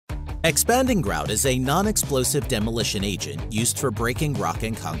Expanding grout is a non-explosive demolition agent used for breaking rock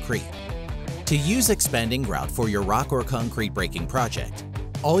and concrete. To use expanding grout for your rock or concrete breaking project,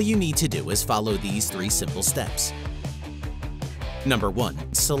 all you need to do is follow these 3 simple steps. Number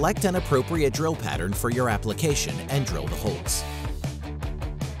 1. Select an appropriate drill pattern for your application and drill the holes.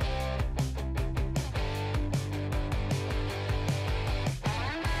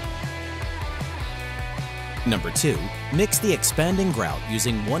 Number 2. Mix the expanding grout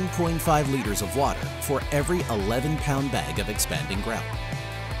using 1.5 liters of water for every 11-pound bag of expanding grout.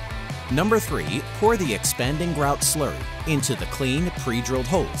 Number 3. Pour the expanding grout slurry into the clean, pre-drilled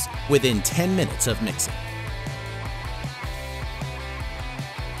holes within 10 minutes of mixing.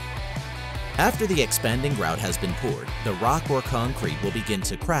 After the expanding grout has been poured, the rock or concrete will begin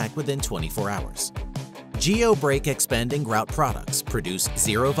to crack within 24 hours. GeoBreak expanding grout products produce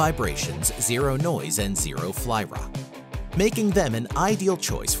 0 vibrations, 0 noise, and 0 flyrock, making them an ideal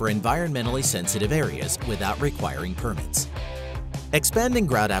choice for environmentally sensitive areas without requiring permits. Expanding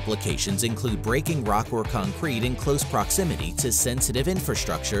grout applications include breaking rock or concrete in close proximity to sensitive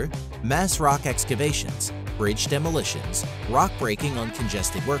infrastructure, mass rock excavations, bridge demolitions, rock breaking on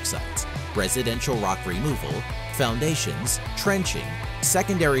congested work sites, residential rock removal, foundations, trenching,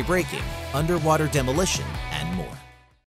 secondary breaking, underwater demolition, and more.